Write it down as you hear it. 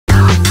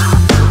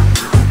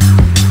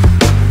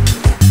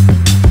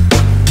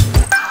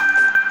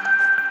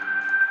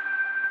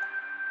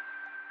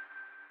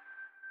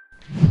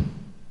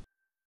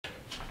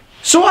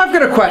I've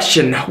got a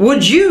question.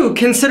 Would you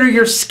consider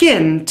your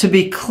skin to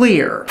be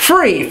clear,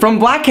 free from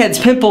blackheads,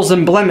 pimples,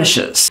 and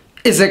blemishes?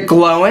 Is it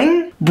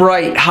glowing,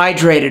 bright,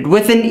 hydrated,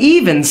 with an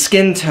even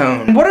skin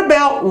tone? What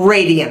about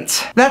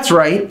radiant? That's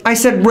right, I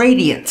said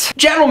radiant.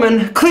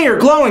 Gentlemen, clear,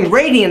 glowing,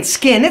 radiant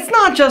skin, it's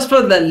not just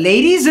for the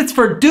ladies, it's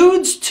for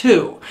dudes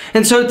too.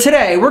 And so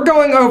today, we're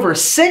going over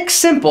 6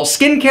 simple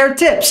skincare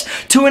tips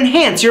to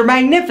enhance your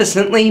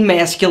magnificently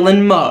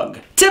masculine mug.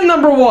 Tip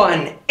number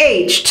 1,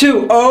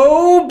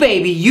 H2O,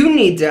 baby, you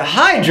need to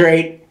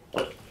hydrate.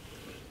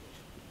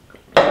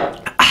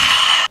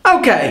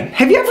 Okay,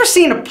 have you ever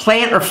seen a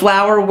plant or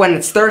flower when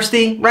it's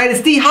thirsty? Right,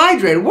 it's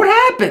dehydrated. What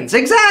happens?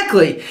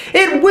 Exactly.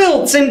 It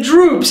wilts and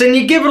droops and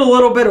you give it a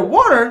little bit of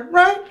water,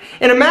 right?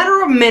 In a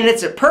matter of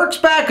minutes, it perks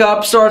back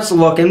up, starts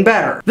looking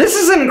better. This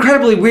is an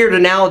incredibly weird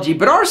analogy,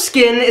 but our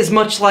skin is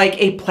much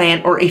like a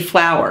plant or a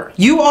flower.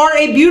 You are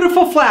a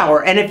beautiful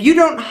flower, and if you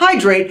don't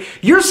hydrate,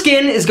 your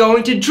skin is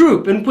going to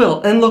droop and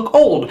wilt and look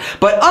old.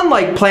 But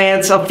unlike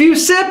plants, a few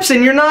sips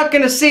and you're not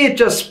going to see it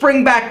just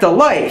spring back to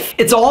life.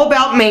 It's all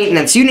about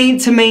maintenance. You need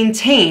to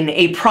maintain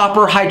a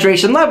proper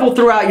hydration level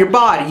throughout your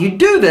body. You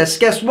do this,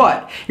 guess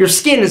what? Your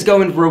skin is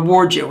going to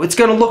reward you. It's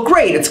going to look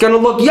great. It's going to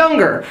look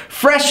younger,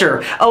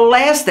 fresher,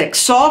 elastic,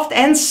 soft,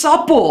 and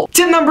supple.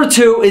 Tip number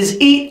 2 is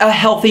eat a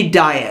healthy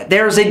diet.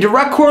 There is a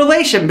direct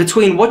correlation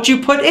between what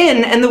you put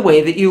in and the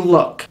way that you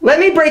look. Let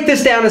me break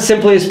this down as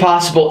simply as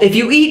possible. If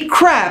you eat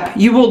crap,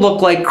 you will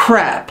look like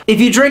crap. If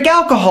you drink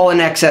alcohol in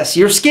excess,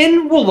 your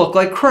skin will look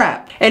like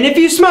crap. And if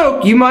you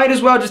smoke, you might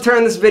as well just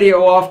turn this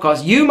video off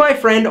because you, my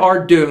friend,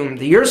 are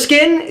doomed. Your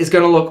skin is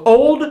going to look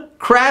old,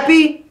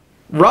 crappy,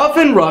 rough,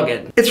 and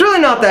rugged. It's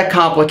really not that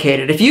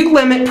complicated. If you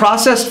limit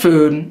processed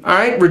food,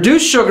 alright,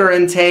 reduce sugar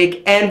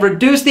intake, and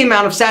reduce the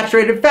amount of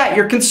saturated fat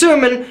you're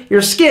consuming,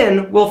 your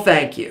skin will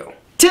thank you.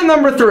 Tip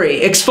number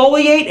 3,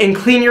 exfoliate and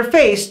clean your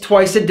face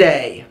twice a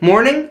day,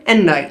 morning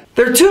and night.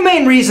 There are 2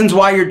 main reasons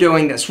why you're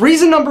doing this.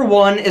 Reason number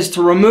 1 is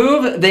to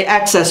remove the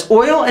excess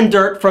oil and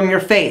dirt from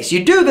your face.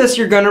 You do this,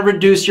 you're going to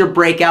reduce your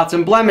breakouts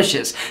and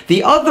blemishes.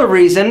 The other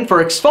reason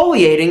for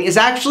exfoliating is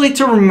actually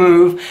to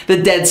remove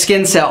the dead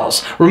skin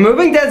cells.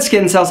 Removing dead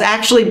skin cells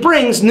actually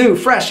brings new,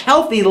 fresh,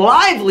 healthy,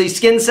 lively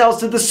skin cells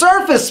to the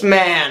surface,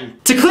 man.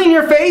 To clean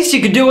your face,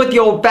 you could do it the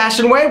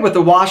old-fashioned way with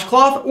a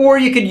washcloth, or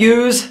you could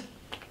use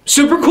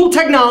super cool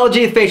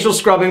technology, a facial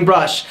scrubbing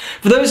brush.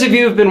 For those of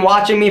you who've been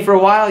watching me for a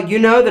while, you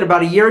know that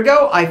about a year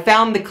ago, I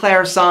found the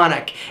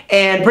Clarisonic.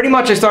 And pretty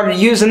much I started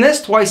using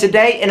this twice a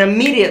day and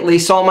immediately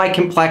saw my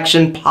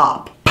complexion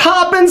pop.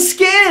 Poppin'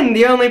 skin!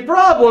 The only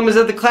problem is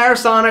that the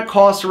Clarisonic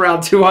costs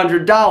around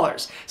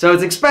 $200. So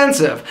it's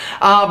expensive.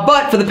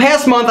 But for the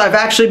past month, I've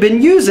actually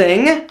been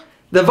using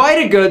the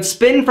Vitagood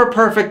Spin for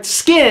Perfect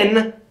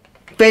Skin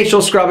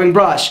facial scrubbing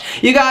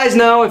brush. You guys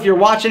know, if you're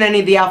watching any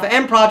of the Alpha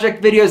M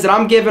Project videos, that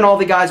I'm giving all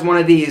the guys one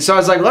of these. So I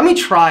was like, let me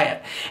try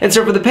it. And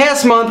so for the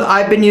past month,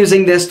 I've been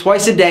using this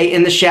twice a day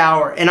in the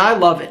shower, and I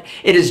love it.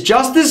 It is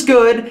just as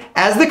good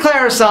as the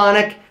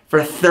Clarisonic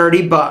for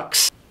 30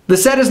 bucks. The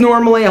set is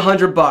normally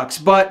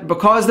 $100, but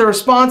because they're a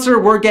sponsor,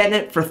 we're getting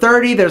it for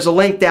 30. There's a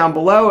link down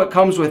below. It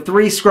comes with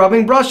 3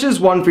 scrubbing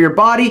brushes, 1 for your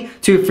body,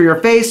 2 for your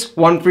face,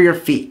 1 for your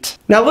feet.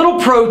 Now, little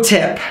pro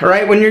tip,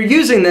 right? When you're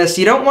using this,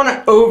 you don't want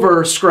to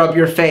over scrub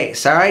your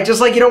face, all right?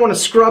 Just like you don't want to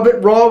scrub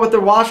it raw with the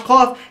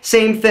washcloth,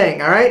 same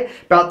thing, all right?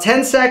 About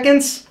 10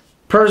 seconds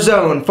per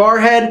zone.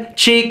 Forehead,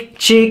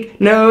 cheek,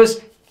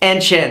 nose, and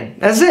chin.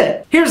 That's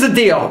it. Here's the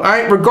deal,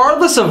 alright?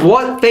 Regardless of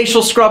what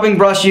facial scrubbing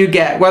brush you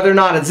get, whether or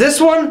not it's this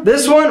one,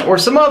 or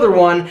some other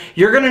one,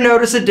 you're going to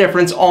notice a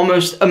difference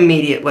almost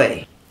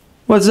immediately.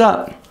 What's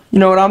up? You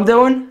know what I'm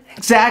doing?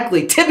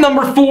 Exactly. Tip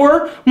number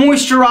 4,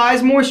 moisturize,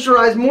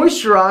 moisturize,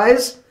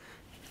 moisturize.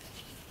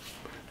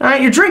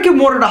 Alright, you're drinking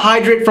water to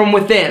hydrate from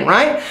within,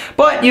 right?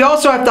 But you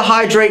also have to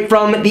hydrate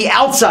from the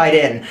outside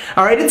in.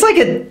 Alright, it's like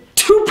a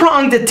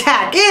 2-pronged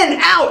attack. In,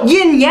 out,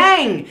 yin,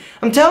 yang.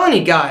 I'm telling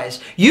you guys,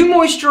 you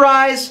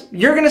moisturize,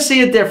 you're going to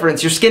see a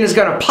difference. Your skin is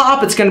going to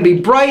pop, it's going to be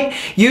bright.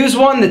 Use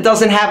one that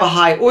doesn't have a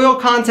high oil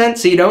content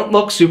so you don't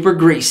look super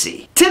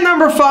greasy. Tip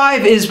number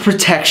 5 is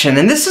protection,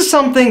 and this is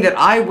something that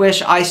I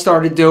wish I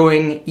started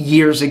doing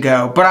years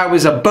ago, but I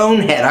was a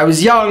bonehead. I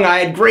was young, I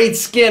had great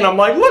skin. I'm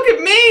like, look at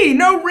me,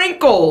 no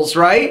wrinkles,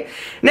 right?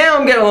 Now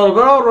I'm getting a little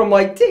bit older, I'm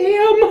like,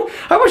 damn,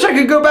 I wish I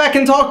could go back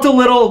and talk to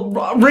little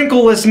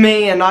wrinkleless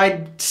me and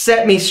I'd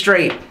set me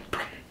straight.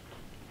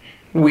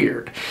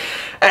 Weird.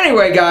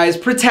 Anyway guys,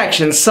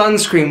 protection,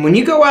 sunscreen. When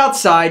you go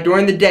outside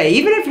during the day,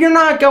 even if you're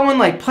not going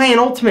like playing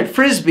ultimate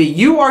frisbee,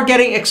 you are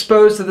getting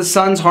exposed to the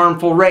sun's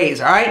harmful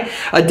rays, alright?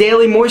 A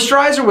daily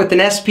moisturizer with an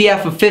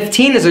SPF of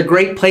 15 is a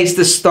great place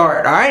to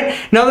start, alright?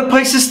 Another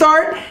place to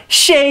start?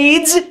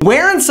 Shades.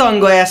 Wearing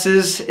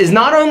sunglasses is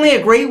not only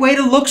a great way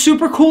to look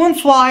super cool and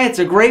fly, it's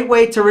a great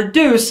way to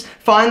reduce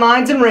fine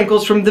lines and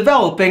wrinkles from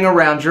developing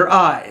around your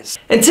eyes.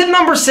 And tip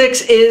number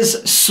 6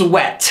 is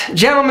sweat.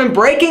 Gentlemen,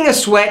 breaking a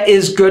sweat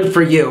is good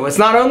for you. It's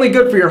not only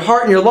good for your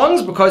heart and your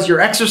lungs because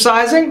you're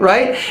exercising,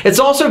 right? It's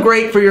also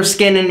great for your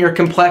skin and your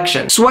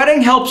complexion.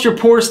 Sweating helps your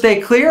pores stay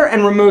clear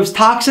and removes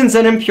toxins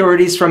and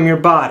impurities from your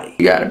body.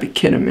 You gotta be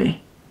kidding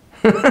me.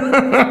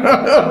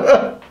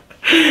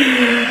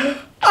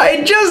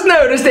 I just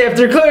noticed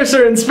after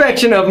closer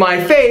inspection of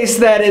my face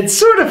that it's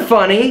sort of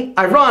funny,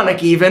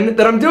 ironic even,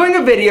 that I'm doing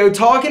a video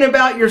talking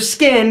about your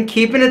skin,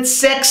 keeping it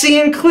sexy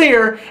and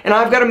clear, and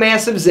I've got a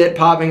massive zit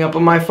popping up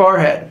on my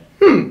forehead.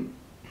 You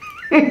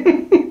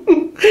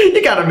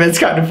gotta admit, it's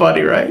kind of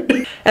funny, right?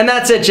 And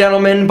that's it,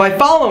 gentlemen. By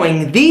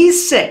following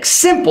these 6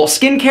 simple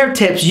skincare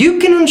tips, you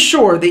can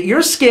ensure that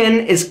your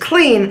skin is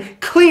clean,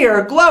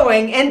 clear,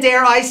 glowing, and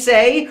dare I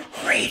say,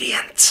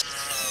 radiant.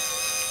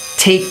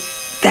 Take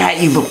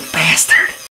that, you little bastard.